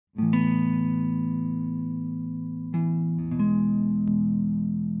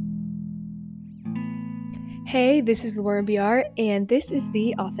Hey, this is Laura BR, and this is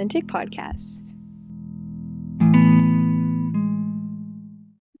the Authentic Podcast.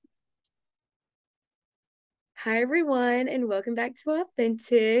 Hi, everyone, and welcome back to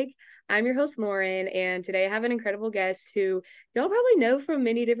Authentic. I'm your host, Lauren, and today I have an incredible guest who y'all probably know from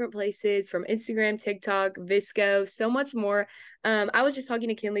many different places, from Instagram, TikTok, Visco, so much more. I was just talking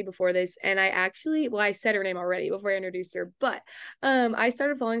to Kinley before this, and I said her name already before I introduced her, but I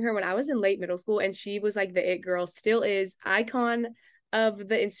started following her when I was in late middle school, and she was like the it girl, still is, icon of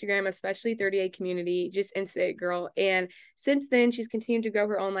the Instagram, especially 38 community, just instant girl. And since then, she's continued to grow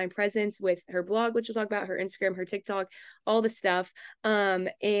her online presence with her blog, which we'll talk about, her Instagram, her TikTok, all the stuff.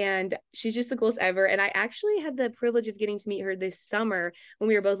 And she's just the coolest ever. And I actually had the privilege of getting to meet her this summer when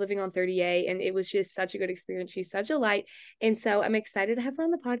we were both living on 38, and it was just such a good experience. She's such a light. And so I'm excited to have her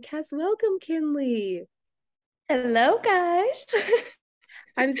on the podcast. Welcome, Kinley. Hello, guys.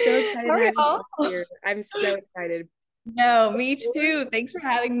 I'm so excited How to are have you y'all? here. I'm so excited. No, me too. Thanks for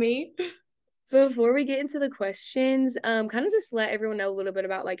having me. Before we get into the questions, kind of just let everyone know a little bit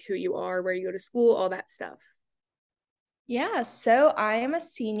about like who you are, where you go to school, all that stuff. Yeah, so I am a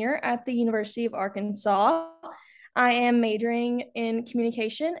senior at the University of Arkansas. I am majoring in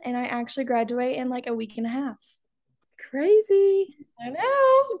communication and I actually graduate in like a week and a half. Crazy. I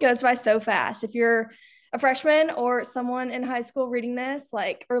know, it goes by so fast. If you're a freshman or someone in high school reading this,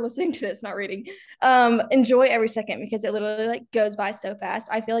 like, or listening to this, not reading, enjoy every second because it literally like goes by so fast.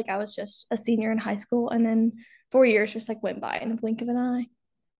 I feel like I was just a senior in high school and then 4 years just like went by in a blink of an eye.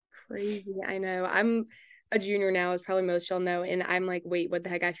 Crazy. I know. I'm a junior now, as probably most y'all know. And I'm like, wait, what the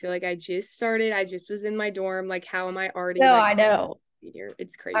heck? I feel like I just started. I just was in my dorm. Like, how am I already No, like I know. here?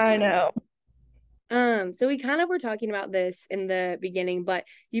 It's I crazy. know. So we kind of were talking about this in the beginning, but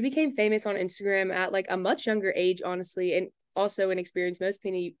you became famous on Instagram at like a much younger age, honestly, and also an experience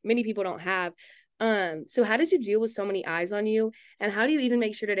many people don't have. So how did you deal with so many eyes on you? And how do you even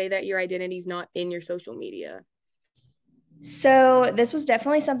make sure today that your identity is not in your social media? So this was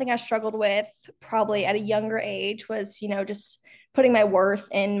definitely something I struggled with probably at a younger age was, just putting my worth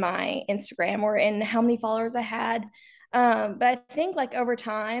in my Instagram or in how many followers I had. But I think like over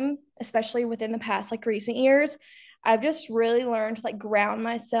time, especially within the past like recent years, I've just really learned to like ground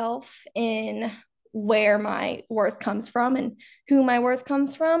myself in where my worth comes from and who my worth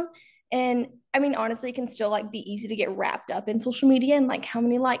comes from. And I mean, honestly, it can still like be easy to get wrapped up in social media and like how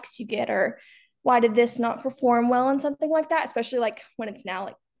many likes you get or why did this not perform well and something like that, especially like when it's now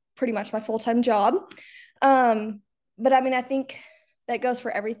like pretty much my full-time job. um but I mean, I think that goes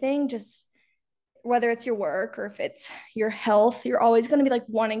for everything, just whether it's your work or if it's your health, you're always going to be like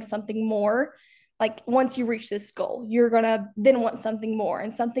wanting something more. Like once you reach this goal, you're going to then want something more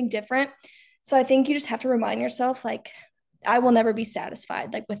and something different. So I think you just have to remind yourself like I will never be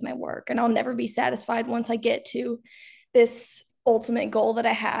satisfied like with my work, and I'll never be satisfied once I get to this ultimate goal that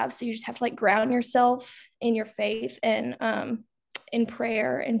I have. So you just have to like ground yourself in your faith and in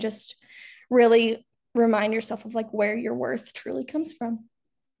prayer and just really remind yourself of like where your worth truly comes from.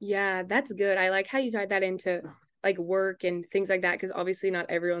 Yeah, that's good. I like how you tied that into like work and things like that, because obviously not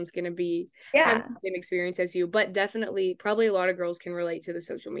everyone's gonna be having Yeah. the same experience as you, but definitely probably a lot of girls can relate to the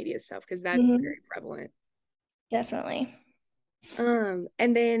social media stuff because that's Mm-hmm. very prevalent. Definitely.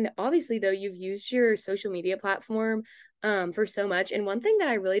 And then obviously though you've used your social media platform for so much. And one thing that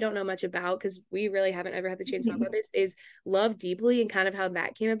I really don't know much about, because we really haven't ever had the chance to talk about this, is Love Deeply and kind of how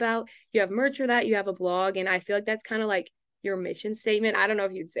that came about. You have merch for that, you have a blog, and I feel like that's kind of like your mission statement. I don't know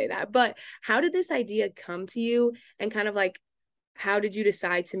if you'd say that, but how did this idea come to you, and kind of like how did you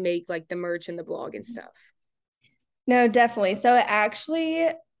decide to make like the merch and the blog and stuff? No, definitely. So it actually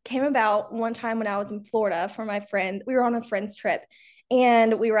came about one time when I was in Florida for my friend. We were on a friend's trip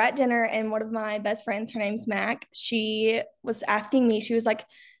and we were at dinner, and one of my best friends, her name's Mac, she was asking me, she was like,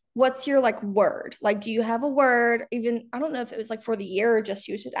 what's your like word? Like, do you have a word? Even I don't know if it was like for the year or just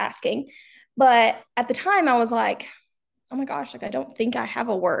she was just asking. But at the time I was like, oh my gosh, like I don't think I have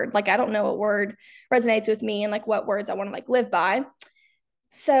a word. Like I don't know what word resonates with me and like what words I want to like live by.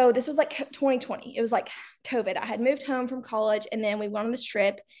 So this was like 2020. It was like COVID. I had moved home from college and then we went on this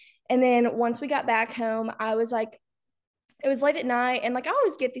trip. And then once we got back home, I was like, it was late at night. And like I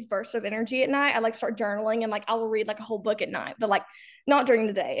always get these bursts of energy at night. I like start journaling and like I will read like a whole book at night, but like not during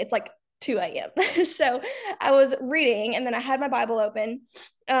the day. It's like 2 a.m. So I was reading and then I had my Bible open.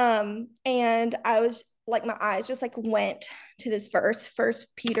 And I was like, my eyes just like went to this verse,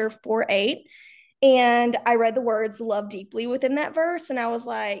 First Peter 4:8, and I read the words love deeply within that verse. And I was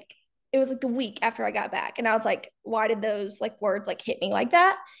like, it was like the week after I got back. And I was like, why did those like words like hit me like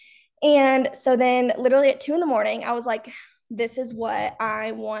that? And so then literally at 2 in the morning, I was like, this is what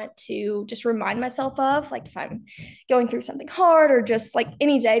I want to just remind myself of. Like if I'm going through something hard or just like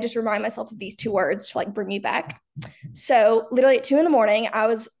any day, just remind myself of these two words to like bring me back. So literally at 2 a.m, I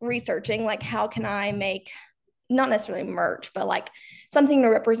was researching like how can I make not necessarily merch, but like something to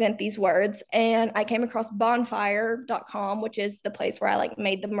represent these words. And I came across bonfire.com, which is the place where I like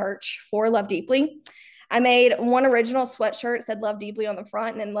made the merch for Love Deeply. I made one original sweatshirt. It said Love Deeply on the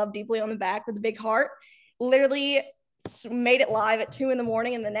front and then Love Deeply on the back with a big heart. Literally made it live at 2 a.m.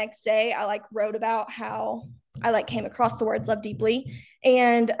 And the next day I like wrote about how I like came across the words Love Deeply.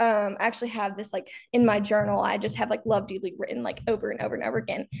 And actually have this like in my journal. I just have like Love Deeply written like over and over and over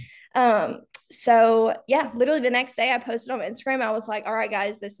again. So yeah, literally the next day I posted on Instagram. I was like, all right,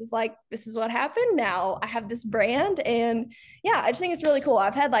 guys, this is what happened. Now I have this brand. And yeah, I just think it's really cool.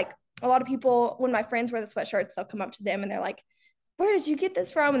 I've had like a lot of people, when my friends wear the sweatshirts, they'll come up to them and they're like, where did you get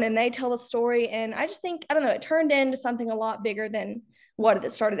this from? And then they tell the story. And I just think, I don't know, it turned into something a lot bigger than what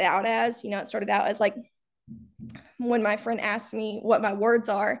it started out as. It started out as like when my friend asked me what my words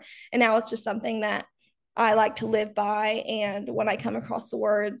are. And now it's just something that I like to live by. And when I come across the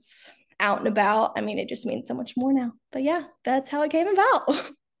words out and about, I mean, it just means so much more now. But yeah, that's how it came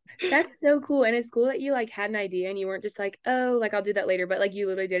about. That's so cool. And it's cool that you like had an idea and you weren't just like, oh, like I'll do that later, but like you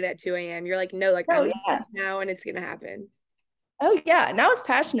literally did it at 2 a.m. You're like, no, like Oh I'm doing yeah. this now and it's gonna happen. Oh yeah. And I was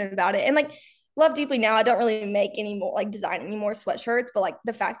passionate about it. And like Love Deeply now, I don't really make any more like design any more sweatshirts, but like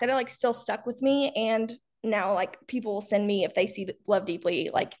the fact that it like still stuck with me and now like people will send me if they see Love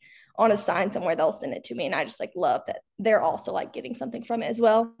Deeply like on a sign somewhere, they'll send it to me. And I just like love that they're also like getting something from it as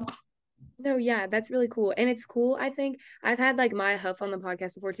well. No, yeah, that's really cool. And it's cool. I think I've had like my Huff on the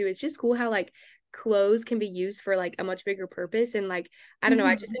podcast before too. It's just cool how like clothes can be used for like a much bigger purpose. And like, I don't know,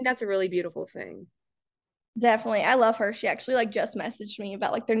 I just Mhm. think that's a really beautiful thing. Definitely. I love her. She actually like just messaged me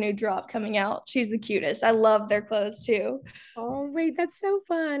about like their new drop coming out. She's the cutest. I love their clothes too. Oh, wait, that's so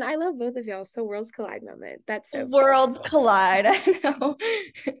fun. I love both of y'all. So worlds collide moment. That's so fun. World collide. I know.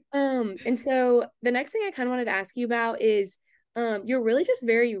 And so the next thing I kind of wanted to ask you about is you're really just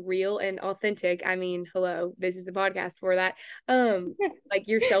very real and authentic. I mean, hello, this is the podcast for that. Like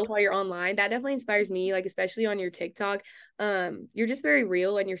yourself while you're online. That definitely inspires me, like especially on your TikTok. You're just very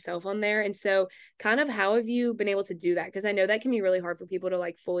real and yourself on there. And so kind of how have you been able to do that? Because I know that can be really hard for people to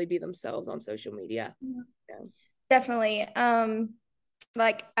like fully be themselves on social media. Yeah. Definitely.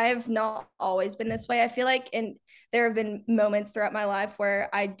 Like I've not always been this way, I feel like. And there have been moments throughout my life where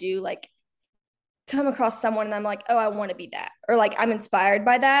I do like come across someone and I'm like, oh, I want to be that. Or like I'm inspired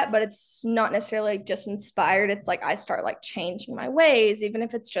by that, but it's not necessarily just inspired. It's like I start like changing my ways, even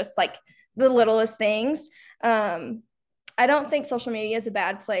if it's just like the littlest things. I don't think social media is a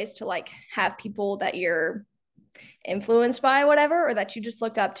bad place to like have people that you're influenced by, whatever, or that you just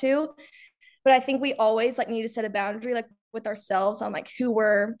look up to. But I think we always like need to set a boundary like with ourselves on like who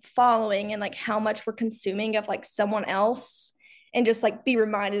we're following and like how much we're consuming of like someone else and just like be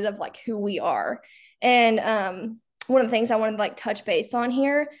reminded of like who we are. And one of the things I wanted to like touch base on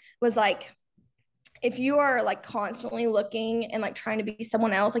here was like if you are like constantly looking and like trying to be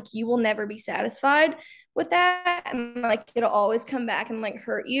someone else, like you will never be satisfied with that. And like it'll always come back and like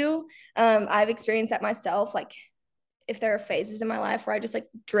hurt you. I've experienced that myself. Like if there are phases in my life where I just like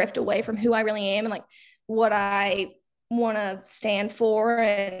drift away from who I really am and like what I want to stand for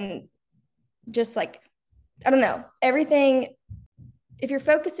and just like I don't know, everything if you're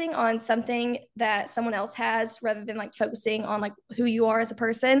focusing on something that someone else has rather than like focusing on like who you are as a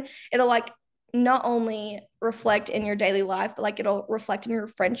person, it'll like not only reflect in your daily life, but like it'll reflect in your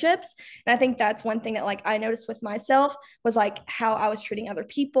friendships. And I think that's one thing that like I noticed with myself was like how I was treating other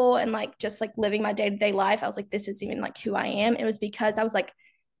people and like just like living my day-to-day life. I was like, this is even like who I am. It was because I was like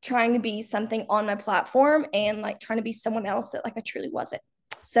trying to be something on my platform and like trying to be someone else that like I truly wasn't.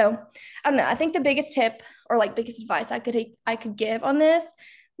 So I don't know. I think the biggest tip or like biggest advice I could give on this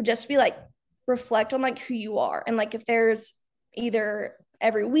would just be like reflect on like who you are and like if there's either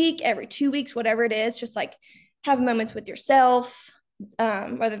every week, every 2 weeks, whatever it is, just like have moments with yourself,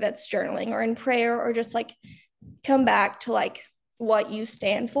 whether that's journaling or in prayer or just like come back to like what you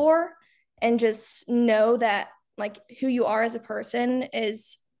stand for and just know that like who you are as a person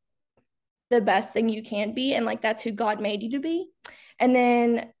is the best thing you can be and like that's who God made you to be. And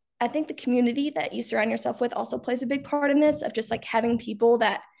then I think the community that you surround yourself with also plays a big part in this of just like having people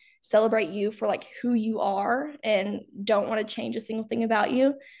that celebrate you for like who you are and don't want to change a single thing about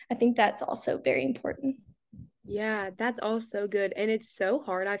you. I think that's also very important. Yeah, that's all so good. And it's so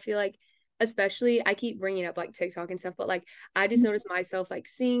hard. I feel like, especially, I keep bringing up like TikTok and stuff, but like, I just notice myself like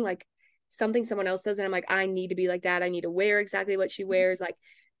seeing like something someone else does, and I'm like, I need to be like that. I need to wear exactly what she wears. Like,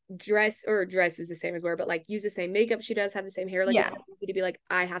 dress is the same as wear, but like use the same makeup she does, have the same hair. Like it's Yeah. so easy to be like,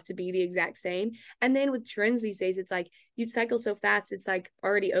 I have to be the exact same. And then with trends these days, it's like you cycle so fast, it's like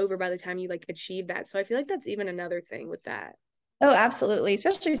already over by the time you like achieve that. So I feel like that's even another thing with that. Oh, absolutely.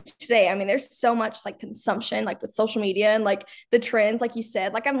 Especially today. I mean, there's so much like consumption, like with social media and like the trends, like you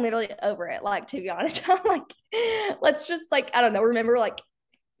said, like I'm literally over it. Like, to be honest, I'm like, let's just like, I don't know, remember like,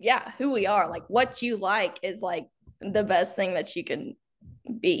 yeah, who we are. Like, what you like is like the best thing that you can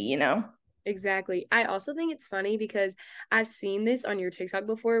be, you know? Exactly. I also think it's funny because I've seen this on your TikTok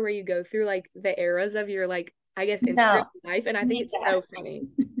before where you go through like the eras of your like I guess Instagram No. life, and I think it's Yeah. so funny.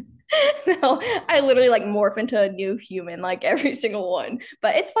 No, I literally like morph into a new human, like every single one.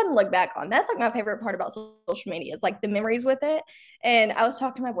 But it's fun to look back on. That's like my favorite part about social media is like the memories with it. And I was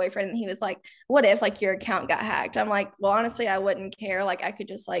talking to my boyfriend and he was like, what if like your account got hacked? I'm like, well, honestly, I wouldn't care. Like I could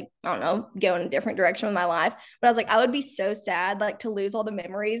just like, I don't know, go in a different direction with my life. But I was like, I would be so sad like to lose all the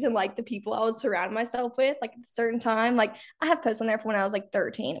memories and like the people I was surrounding myself with like at a certain time. Like I have posts on there from when I was like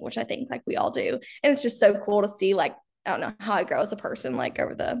 13, which I think like we all do. And it's just so cool to see like I don't know how I grow as a person like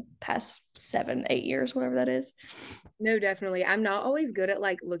over the past 7, 8 years, whatever that is. No, definitely. I'm not always good at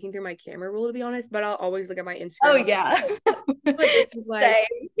like looking through my camera roll to be honest, but I'll always look at my Oh Instagram. I'm yeah. like, what this is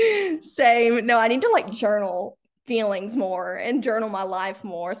like. Same. No, I need to like journal feelings more and journal my life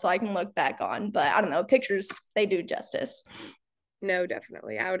more so I can look back on. But I don't know, pictures they do justice. No,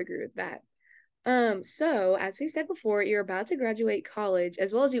 definitely. I would agree with that. So as we've said before, you're about to graduate college,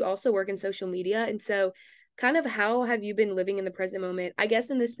 as well as you also work in social media. And so kind of how have you been living in the present moment? I guess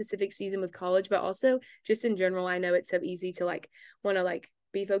in this specific season with college, but also just in general, I know it's so easy to like want to like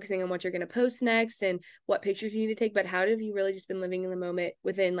be focusing on what you're going to post next and what pictures you need to take, but how have you really just been living in the moment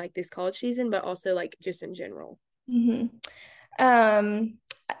within like this college season, but also like just in general? Mm-hmm. Um,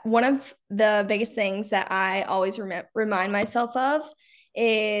 One of the biggest things that I always remind myself of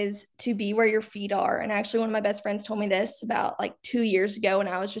is to be where your feet are. And actually, one of my best friends told me this about like 2 years ago, and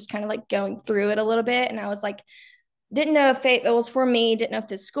I was just kind of like going through it a little bit. And I was like, didn't know if it was for me, didn't know if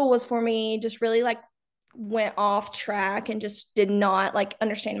this school was for me, just really like went off track and just did not like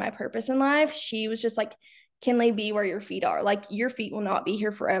understand my purpose in life. She was just like, Kinley, be where your feet are. Like your feet will not be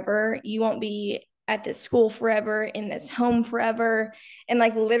here forever. You won't be at this school forever, in this home forever. And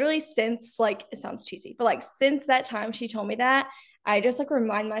like literally since like it sounds cheesy, but like since that time she told me that, I just like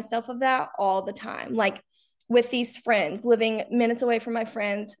remind myself of that all the time. Like with these friends, living minutes away from my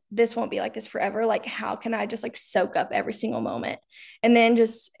friends, this won't be like this forever. Like, how can I just like soak up every single moment? And then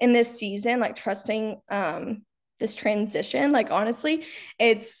just in this season, like trusting this transition, like honestly,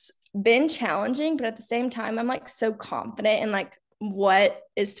 it's been challenging, but at the same time, I'm like so confident in like what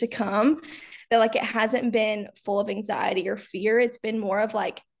is to come that like it hasn't been full of anxiety or fear. It's been more of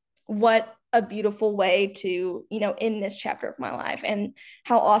like what a beautiful way to, you know, end this chapter of my life. And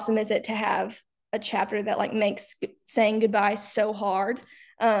how awesome is it to have a chapter that like makes saying goodbye so hard.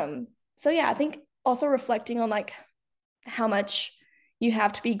 So yeah, I think also reflecting on like how much you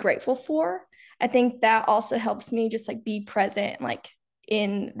have to be grateful for. I think that also helps me just like be present like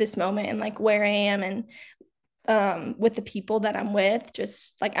in this moment and like where I am and with the people that I'm with.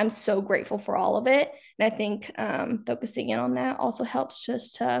 Just like I'm so grateful for all of it. And I think focusing in on that also helps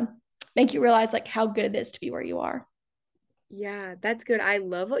just to make you realize like how good it is to be where you are. Yeah, that's good. I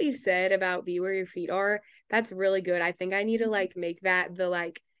love what you said about be where your feet are. That's really good. I think I need to like make that the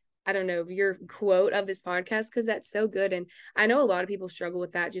like I don't know, your quote of this podcast because that's so good. And I know a lot of people struggle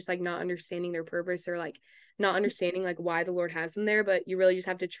with that, just like not understanding their purpose or like not understanding like why the Lord has them there. But you really just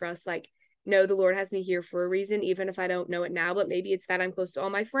have to trust like, no, the Lord has me here for a reason, even if I don't know it now. But maybe it's that I'm close to all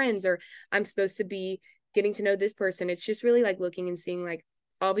my friends or I'm supposed to be getting to know this person. It's just really like looking and seeing like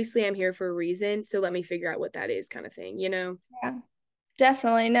obviously I'm here for a reason, so let me figure out what that is kind of thing, you know? Yeah.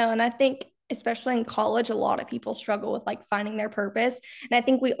 Definitely. No. And I think, especially in college, a lot of people struggle with like finding their purpose. And I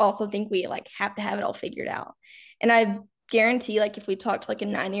think we also think we like have to have it all figured out. And I guarantee, like, if we talked to like a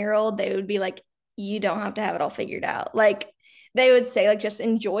 9 year old, they would be like, you don't have to have it all figured out. Like, they would say, like, just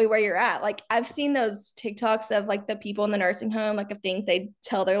enjoy where you're at. Like, I've seen those TikToks of like the people in the nursing home, like, of things they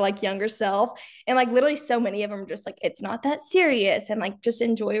tell their like younger self. And like, literally, so many of them are just like, it's not that serious. And like, just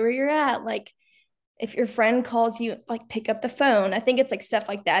enjoy where you're at. Like, if your friend calls you, like pick up the phone. I think it's like stuff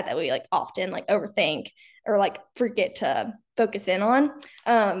like that that we like often like overthink or like forget to focus in on.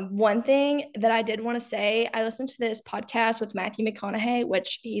 One thing that I did want to say, I listened to this podcast with Matthew McConaughey,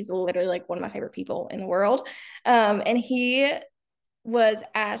 which he's literally like one of my favorite people in the world. And he was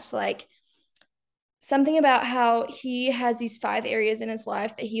asked like something about how he has these 5 areas in his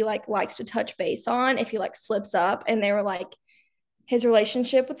life that he like likes to touch base on if he like slips up. And they were like, his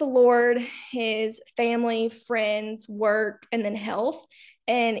relationship with the Lord, his family, friends, work, and then health.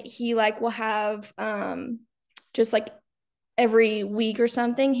 and he like will have just like every week or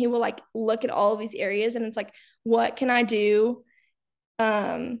something, he will like look at all of these areas, and it's like, what can I do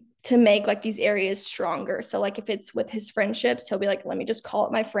to make like these areas stronger? So like if it's with his friendships, he'll be like, let me just call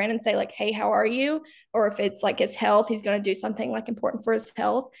up my friend and say like, hey, how are you? Or if it's like his health, he's going to do something like important for his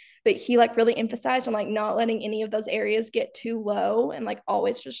health. But he like really emphasized on like not letting any of those areas get too low, and like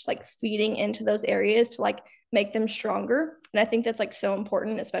always just like feeding into those areas to like make them stronger. And I think that's like so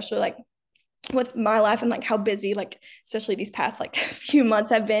important, especially like with my life and like how busy, like especially these past like few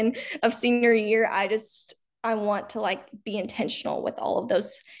months have been of senior year. I want to like be intentional with all of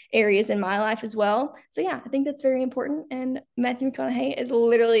those areas in my life as well. So yeah, I think that's very important, and Matthew McConaughey is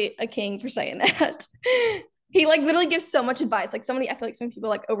literally a king for saying that. He like literally gives so much advice. Like so many, I feel like some people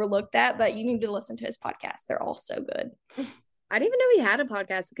like overlook that, but you need to listen to his podcast. They're all so good. I didn't even know he had a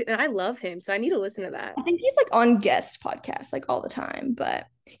podcast, and I love him, so I need to listen to that. I think he's like on guest podcasts like all the time, but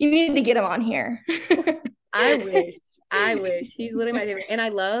you need to get him on here. I wish. I wish. He's literally my favorite. And I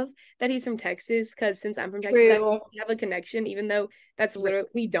love that he's from Texas because since I'm from Texas, I True. we have a connection, even though that's literally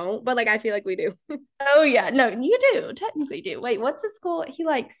we don't, but like I feel like we do. Oh yeah, no, you do technically do. Wait, what's the school he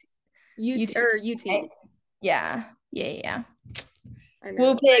likes? UT UT. or UT. Right? Yeah, yeah, yeah. I Woo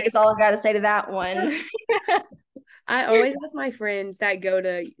know. pig is all I got to say to that one. I always ask my friends that go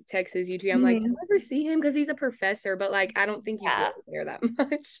to Texas UT. I'm like, do you Mhm. ever see him? Because he's a professor, but like I don't think he's Yeah. really there that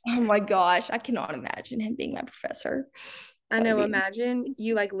much. Oh my gosh, I cannot imagine him being my professor. I That would know. be. Imagine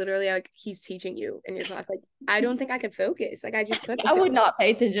you like literally like he's teaching you in your class. Like I don't think I could focus. Like I just I couldn't. would not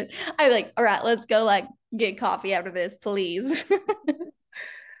pay attention. I'd be like, all right, let's go like get coffee after this, please.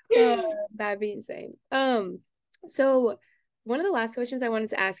 Uh, that'd be insane. So one of the last questions I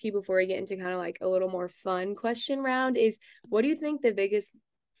wanted to ask you before we get into kind of like a little more fun question round is what do you think the biggest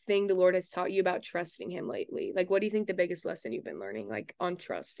thing the Lord has taught you about trusting him lately? Like what do you think the biggest lesson you've been learning like on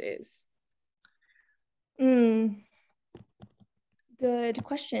trust is? Mm, good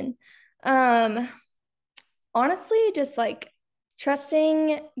question. Um, Honestly, just like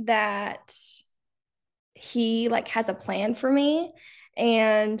trusting that he like has a plan for me,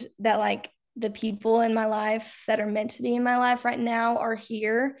 and that like the people in my life that are meant to be in my life right now are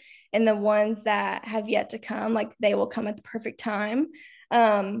here, and the ones that have yet to come, like they will come at the perfect time.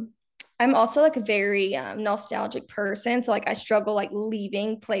 I'm also like a very nostalgic person, so like I struggle like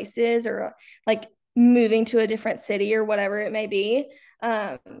leaving places or like moving to a different city or whatever it may be.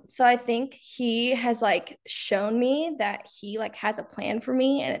 um so I think he has like shown me that he like has a plan for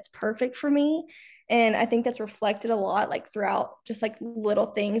me and it's perfect for me, and I think that's reflected a lot like throughout just like little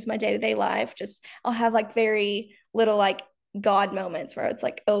things, my day-to-day life. Just I'll have like very little like God moments where it's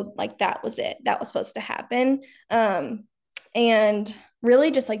like, oh, like that was it. That was supposed to happen. And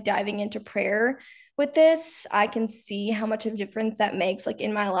really just like diving into prayer with this, I can see how much of a difference that makes like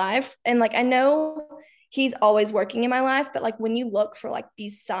in my life. And like I know he's always working in my life, but like when you look for like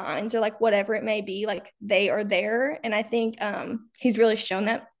these signs or like whatever it may be, like they are there. And I think he's really shown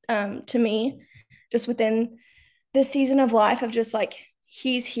that to me just within this season of life of just like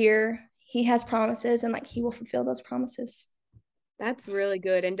he's here, he has promises, and like he will fulfill those promises. That's really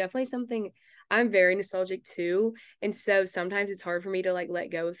good and definitely something I'm very nostalgic too. And so sometimes it's hard for me to like let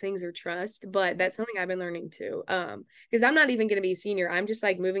go of things or trust, but that's something I've been learning too. Because I'm not even gonna be a senior. I'm just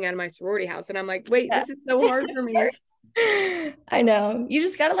like moving out of my sorority house and I'm like, wait, Yeah. this is so hard for me. I know. You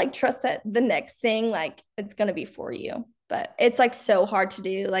just gotta like trust that the next thing, like it's gonna be for you. But it's like so hard to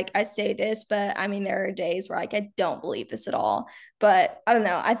do. Like I say this, but I mean there are days where like I don't believe this at all. But I don't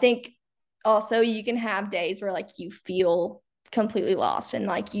know. I think also you can have days where like you feel completely lost and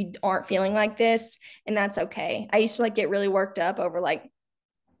like you aren't feeling like this, and that's okay. I used to like get really worked up over like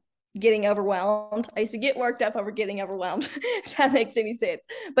getting overwhelmed. I used to get worked up over getting overwhelmed, if that makes any sense.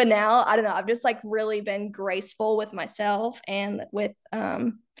 But now, I don't know, I've just like really been graceful with myself and with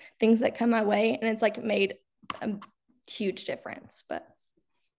things that come my way. And it's like made a huge difference. But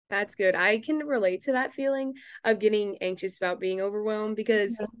That's good. I can relate to that feeling of getting anxious about being overwhelmed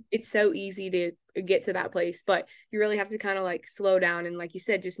because it's so easy to get to that place, but you really have to kind of like slow down and like you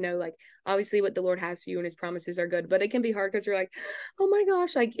said, just know like obviously what the Lord has for you and his promises are good, but it can be hard because you're like, oh my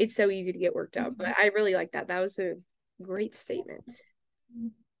gosh, like it's so easy to get worked up. But I really like that. That was a great statement.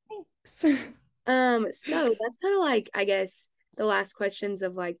 thanks. So that's kind of like I guess the last questions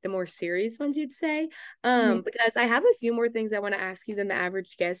of like the more serious ones you'd say. Mhm. Because I have a few more things I want to ask you than the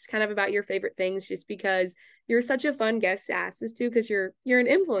average guest, kind of about your favorite things, just because you're such a fun guest to ask this to because you're an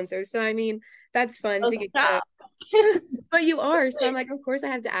influencer. So I mean, that's fun Oh, to get to stop. but you are. So I'm like, of course I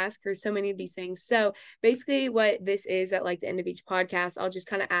have to ask her so many of these things. So basically what this is at like the end of each podcast, I'll just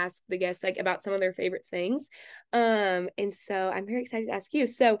kind of ask the guests like about some of their favorite things. And so I'm very excited to ask you.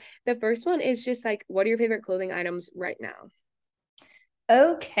 So the first one is just like, what are your favorite clothing items right now?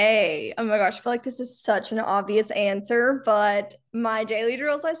 Okay. Oh my gosh, I feel like this is such an obvious answer, but my daily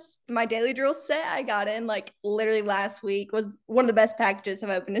drills set I got in like literally last week was one of the best packages I've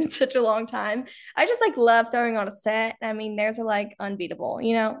opened in such a long time. I just like love throwing on a set. I mean, theirs are like unbeatable,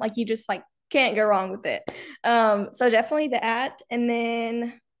 like you just like can't go wrong with it. So definitely that. And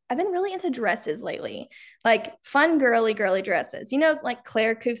then I've been really into dresses lately, like fun girly dresses. Like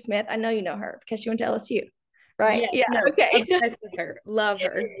Claire Coof Smith. I know you know her because she went to LSU, right? Yes, Yeah. no, Okay. obsessed with her. Love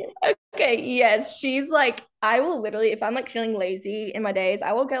her. Okay, yes, she's like, I will literally, if I'm like feeling lazy in my days,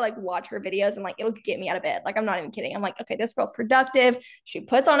 I will go like watch her videos and like it'll get me out of bed. Like, I'm not even kidding. I'm like, okay, this girl's productive. She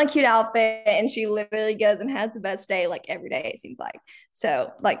puts on a cute outfit and she literally goes and has the best day like every day, it seems like.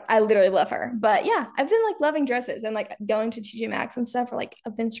 So, like, I literally love her. But yeah, I've been like loving dresses and like going to TJ Maxx and stuff, or like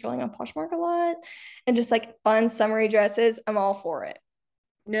I've been scrolling on Poshmark a lot and just like fun summery dresses. I'm all for it.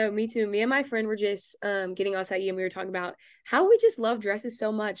 No, me too. Me and my friend were just getting outside and we were talking about how we just love dresses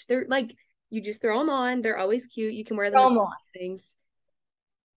so much. They're like you just throw them on. They're always cute. You can wear them to Come so on. many things.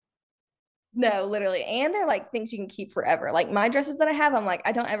 No, literally. And they're like things you can keep forever. Like my dresses that I have, I'm like,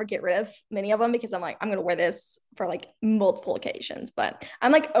 I don't ever get rid of many of them because I'm like, I'm gonna wear this for like multiple occasions. But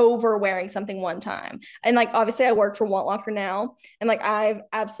I'm like over wearing something one time. And like obviously I work for Want Locker now. And like I've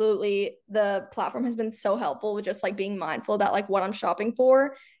absolutely the platform has been so helpful with just like being mindful about like what I'm shopping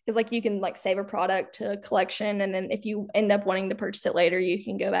for. Because like you can like save a product to a collection. And then if you end up wanting to purchase it later, you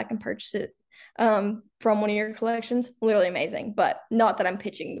can go back and purchase it from one of your collections. Literally amazing, but not that I'm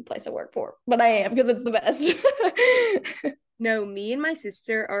pitching the place I work for, but I am because it's the best. No, me and my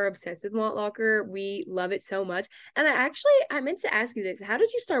sister are obsessed with Mont Locker. We love it so much. And I meant to ask you this. How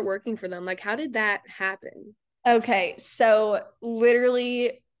did you start working for them? Like how did that happen? Okay, so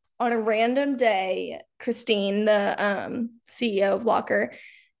literally on a random day, Christine, the CEO of Locker,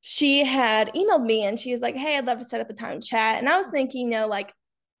 she had emailed me and she was like, "Hey, I'd love to set up a time to chat." And I was thinking, like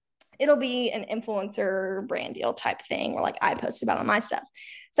it'll be an influencer brand deal type thing where like I post about on my stuff.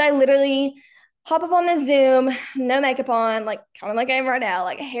 So I literally hop up on the Zoom, no makeup on, like kind of like I am right now,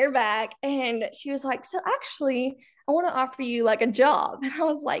 like hair back. And she was like, "So actually, I want to offer you like a job." And I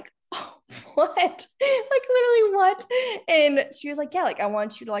was like, "Oh, what?" Like literally what? And she was like, "Yeah, like I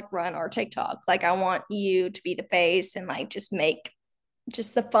want you to like run our TikTok. Like I want you to be the face and like just make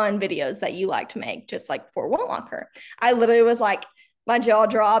just the fun videos that you like to make, just like for Won't Locker." I literally was like, my jaw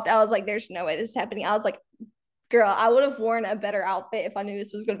dropped. I was like, there's no way this is happening. I was like, girl, I would have worn a better outfit if I knew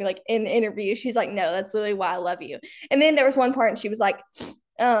this was going to be like an interview. She's like, no, that's literally why I love you. And then there was one part and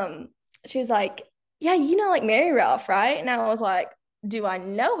um, she was like, yeah, like Mary Ralph, right? And I was like, do I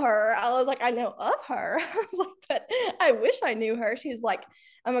know her? I was like, I know of her. I was like, but I wish I knew her. She was like,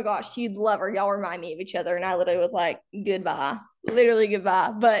 oh my gosh, you'd love her. Y'all remind me of each other. And I literally was like, goodbye, literally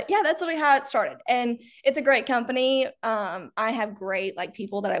goodbye. But yeah, that's literally how it started. And it's a great company. I have great like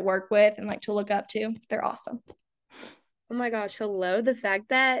people that I work with and like to look up to. They're awesome. Oh my gosh, hello. The fact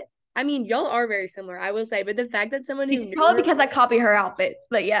that I mean, y'all are very similar, I will say, but the fact that someone who It's knew probably her, because I copy her outfits,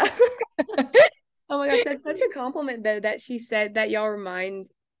 but yeah. oh my gosh, that's such a compliment though that she said that y'all remind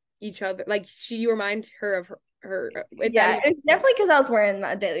each other, like you remind her of her. That Yeah, is it's awesome. definitely because I was wearing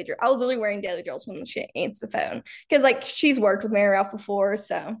my daily drill. I was literally wearing daily drills when she answered the phone because like she's worked with Mary Ralph before,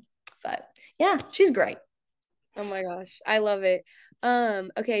 so but yeah, she's great. Oh my gosh, I love it.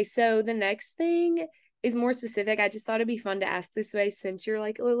 Okay, so the next thing is more specific. I just thought it'd be fun to ask this way since you're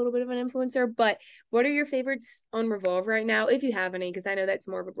like a little bit of an influencer. But what are your favorites on Revolve right now, if you have any? Because I know that's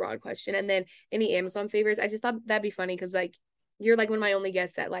more of a broad question. And then any Amazon favorites. I just thought that'd be funny because like you're like one of my only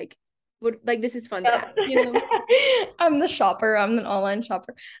guests that like would like this is fun to ask, Yep. you know? I'm the shopper. I'm an online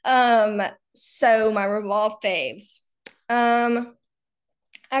shopper. So my Revolve faves. Um,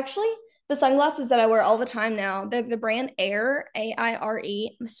 Actually, the sunglasses that I wear all the time now, they're the brand Air, Aire.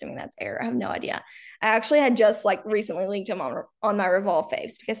 I'm assuming that's Air. I have no idea. I actually had just like recently linked them on my Revolve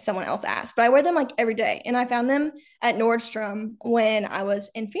faves because someone else asked, but I wear them like every day. And I found them at Nordstrom when I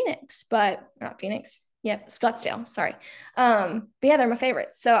was in Phoenix, but not Phoenix. Yep, Scottsdale. Sorry. But yeah, they're my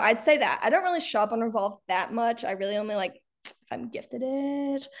favorites. So I'd say that I don't really shop on Revolve that much. I really only like if I'm gifted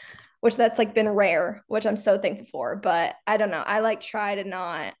it, which that's like been rare, which I'm so thankful for. But I don't know. I like try to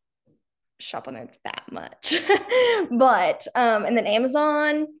not shop on there that much. But and then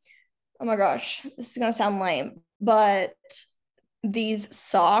Amazon, oh my gosh, this is gonna sound lame, but these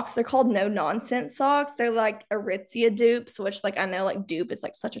socks, they're called no nonsense socks. They're like Aritzia dupes, which like I know like dupe is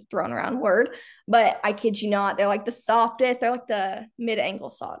like such a thrown around word, but I kid you not, they're like the softest. They're like the mid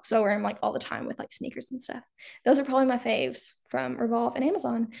ankle socks. So I wear them like all the time with like sneakers and stuff. Those are probably my faves from Revolve and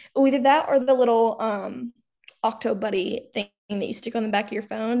Amazon. Oh, either that or the little Octo Buddy thing that you stick on the back of your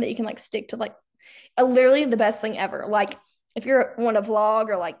phone that you can like stick to like literally the best thing ever. Like if you're want to vlog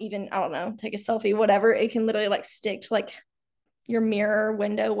or like even I don't know, take a selfie, whatever, it can literally like stick to like your mirror,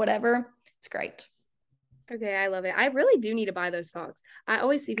 window, whatever. It's great. Okay, I love it. I really do need to buy those socks. I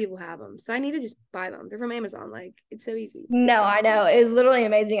always see people have them, so I need to just buy them. They're from Amazon. Like, it's so easy. No, I know. It's literally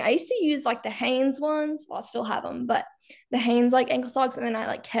amazing. I used to use like the Hanes ones. Well, I still have them, but the Hanes like ankle socks. And then I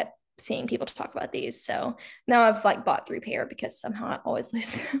like kept seeing people talk about these. So now I've like bought 3 pair because somehow I always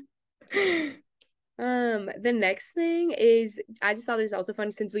lose them. The next thing is I just thought this was also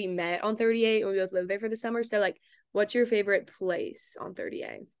funny since we met on 38 and we both lived there for the summer. So like, what's your favorite place on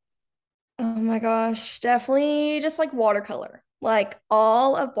 38? Oh my gosh, definitely just like watercolor. Like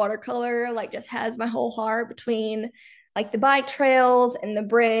all of watercolor, like just has my whole heart between like the bike trails and the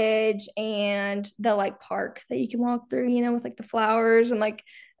bridge and the like park that you can walk through, with like the flowers and like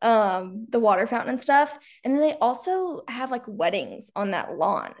the water fountain and stuff. And then they also have like weddings on that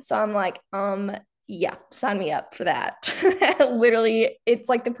lawn. So I'm like, yeah, sign me up for that. Literally, it's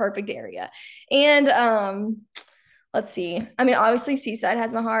like the perfect area. And let's see. I mean, obviously, Seaside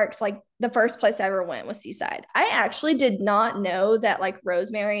has my heart because, like, the first place I ever went was Seaside. I actually did not know that, like,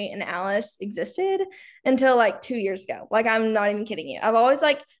 Rosemary and Alice existed until, like, 2 years ago. Like, I'm not even kidding you. I'd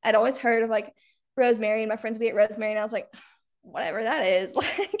always heard of, like, Rosemary and my friends would be at Rosemary, and I was like, whatever that is.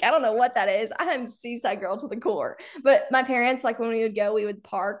 Like, I don't know what that is. I'm Seaside girl to the core. But my parents, like, when we would go, we would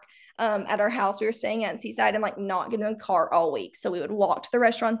park at our house we were staying at in Seaside and like not get in the car all week. So we would walk to the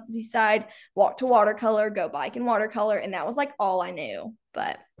restaurants in Seaside, walk to watercolor, go bike in watercolor, and that was like all I knew.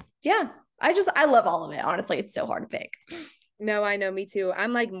 But yeah, I love all of it. Honestly, it's so hard to pick. No, I know, me too.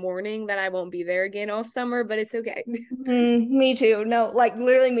 I'm like mourning that I won't be there again all summer, but it's okay. Me too. No, like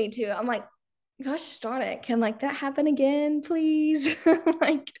literally me too. I'm like, gosh darn it, can like that happen again, please?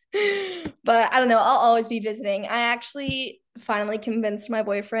 Like, but I don't know. I'll always be visiting. I actually finally convinced my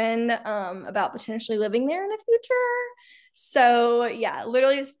boyfriend about potentially living there in the future. So yeah,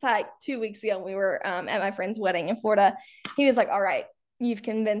 literally it's like 2 weeks ago we were at my friend's wedding in Florida. He was like, all right, you've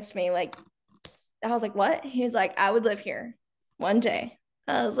convinced me. Like, I was like, what? He was like, I would live here one day.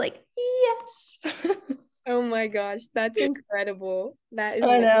 I was like, yes. Oh my gosh, that's incredible. That is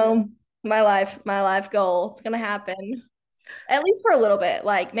I know. My life goal. It's gonna happen. At least for a little bit.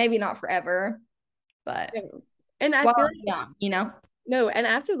 Like maybe not forever, but no. And I while feel I'm like young. no, and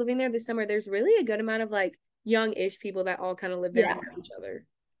after living there this summer, there's really a good amount of like young-ish people that all kind of live there and Yeah, know each other.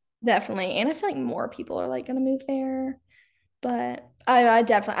 definitely. And I feel like more people are like gonna move there. But I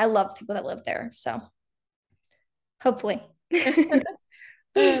definitely I love people that live there. So hopefully.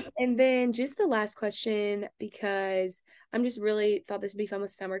 And then just the last question, because I'm just really thought this would be fun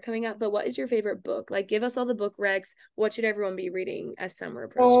with summer coming up. But what is your favorite book? Like, give us all the book recs. What should everyone be reading as summer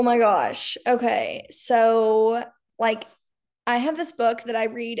approaches? Oh my gosh. Okay. So like I have this book that I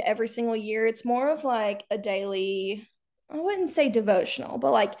read every single year. It's more of like a daily, I wouldn't say devotional,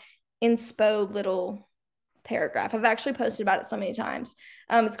 but like inspo little paragraph. I've actually posted about it so many times.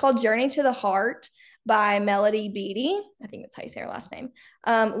 It's called Journey to the Heart by Melody Beattie. I think that's how you say her last name.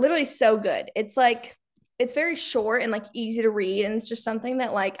 Literally so good. It's like it's very short and like easy to read, and it's just something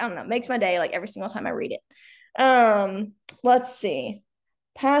that like I don't know makes my day like every single time I read it. Let's see.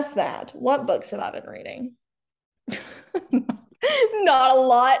 Past that, what books have I been reading? Not a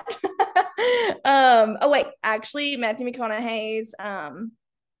lot. Oh wait, actually, Matthew McConaughey's oh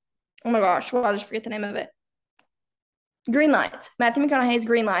my gosh, well, I just forget the name of it. Green Lights. Matthew McConaughey's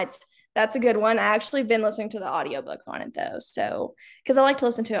Green Lights. That's a good one. I actually been listening to the audiobook on it though. So because I like to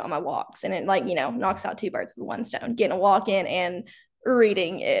listen to it on my walks and it like, knocks out two birds with one stone, getting a walk in and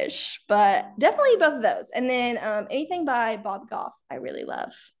reading ish. But definitely both of those. And then anything by Bob Goff, I really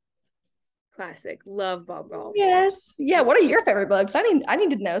love. Classic. Love Bob Golf. Yes. Yeah. What are your favorite books? I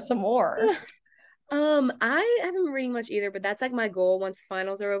need to know some more. I haven't been reading much either, but that's like my goal. Once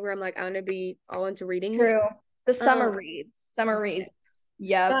finals are over, I'm like, I'm gonna be all into reading. True. The Um, summer reads. Summer yeah. reads.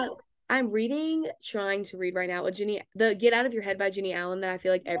 Yep. But I'm trying to read right now, the Get Out of Your Head by Jenny Allen that I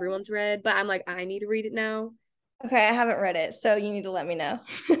feel like everyone's read, but I'm like, I need to read it now. Okay, I haven't read it, so you need to let me know.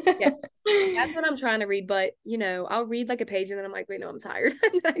 Yes. That's what I'm trying to read, but I'll read like a page and then I'm like, wait, no, I'm tired.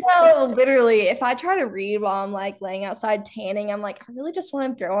 And I sleep. No, literally, if I try to read while I'm like laying outside tanning, I'm like, I really just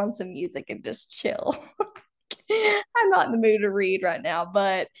want to throw on some music and just chill. I'm not in the mood to read right now,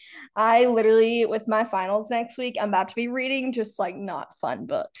 but I literally, with my finals next week, I'm about to be reading just like not fun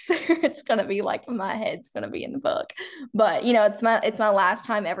books. It's gonna be like my head's gonna be in the book, but it's my last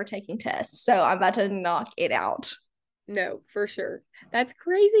time ever taking tests, so I'm about to knock it out. No, for sure. That's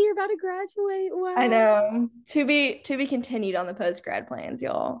crazy. You're about to graduate. I Wow. know. To be continued on the post grad plans,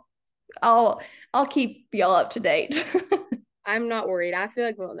 y'all. I'll keep y'all up to date. I'm not worried. I feel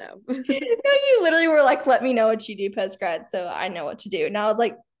like we'll know. You literally were like, let me know what you do post grad so I know what to do. And I was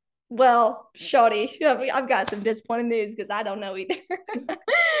like, well, shoddy, I've got some disappointing news because I don't know either.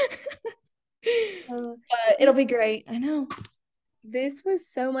 Uh, But it'll be great. I know. this was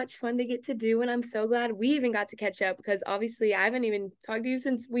so much fun to get to do, and I'm so glad we even got to catch up because obviously I haven't even talked to you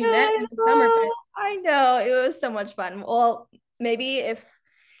since we met I in the summer. know. I know. It was so much fun. Well, maybe if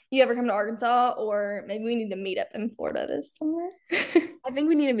you ever come to Arkansas, or maybe we need to meet up in Florida this summer. I think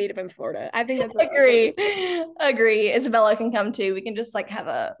we need to meet up in Florida. I think that's a great. Agree. Agree. Isabella can come too. We can just like have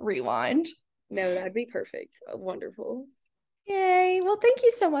a rewind. No, that'd be perfect. Wonderful. Yay. Well, thank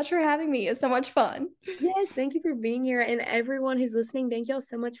you so much for having me. It was so much fun. Yes, thank you for being here. And everyone who's listening, thank y'all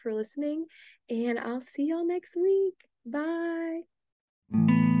so much for listening. And I'll see y'all next week. Bye.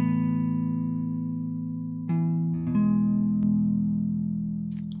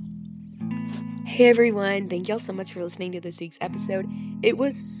 Hey everyone, thank y'all so much for listening to this week's episode. It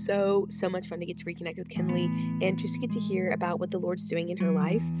was so much fun to get to reconnect with Kinley and just to get to hear about what the Lord's doing in her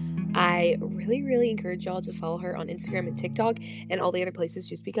life. I really encourage y'all to follow her on Instagram and TikTok and all the other places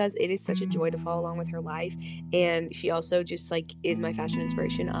just because it is such a joy to follow along with her life. And she also just like is my fashion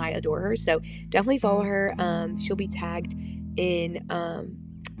inspiration. I adore her. So definitely follow her. She'll be tagged in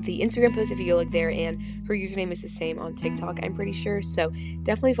the Instagram post if you go look there, and her username is the same on TikTok, I'm pretty sure. So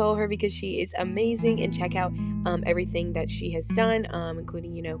definitely follow her because she is amazing, and check out everything that she has done,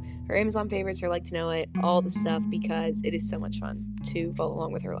 including her Amazon favorites, her like to know it, all the stuff, because it is so much fun to follow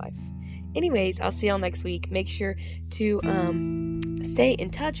along with her life. Anyways, I'll see y'all next week. Make sure to stay in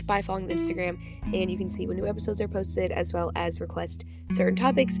touch by following the Instagram, and you can see when new episodes are posted as well as request certain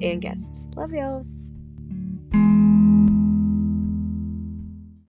topics and guests. Love y'all.